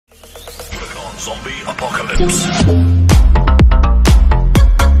Zombie apocalypse.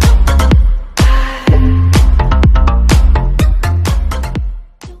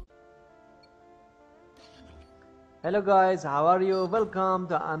 Hello guys, how are you? Welcome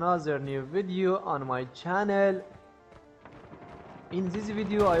to another new video on my channel. In this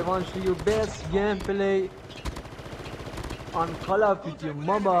video I want to show you best gameplay on Call of Duty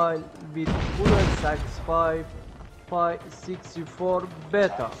Mobile with Bluestacks 5.64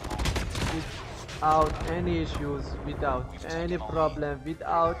 beta without any issues, without any problem,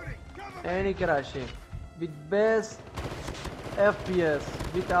 without any crashing, with best FPS,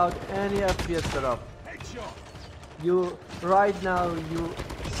 without any FPS drop. Right now you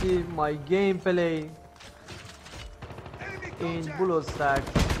see my gameplay in Bluestacks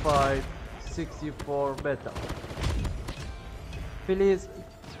 5.64 beta. Please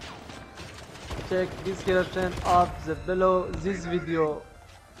check description of the below this video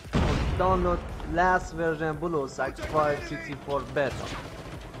or download last version Bluestacks 5.64 beta.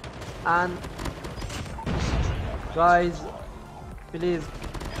 And guys, please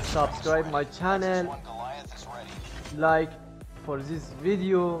subscribe my channel, like for this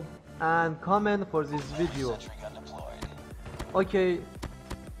video and comment for this video. Okay,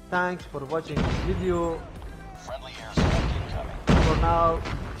 thanks for watching this video. For now,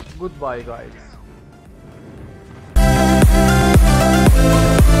 goodbye guys.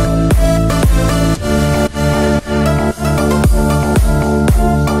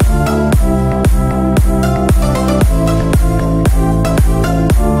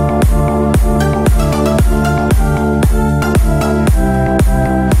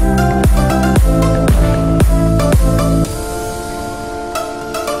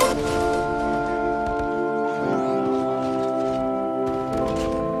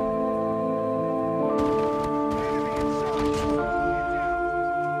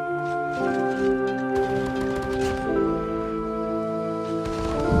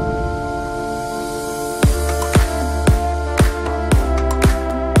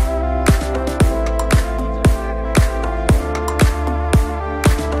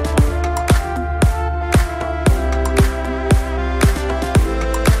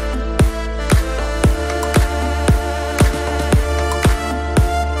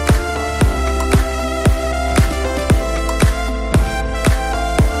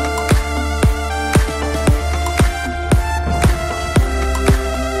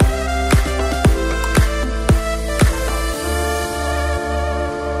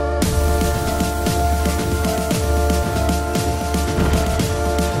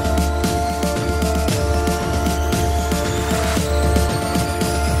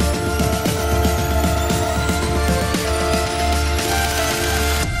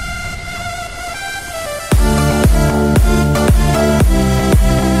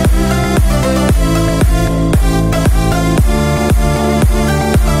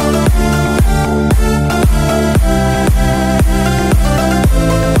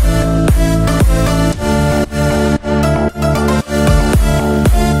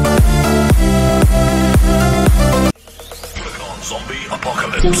 Zombie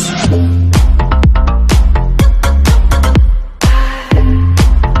apocalypse.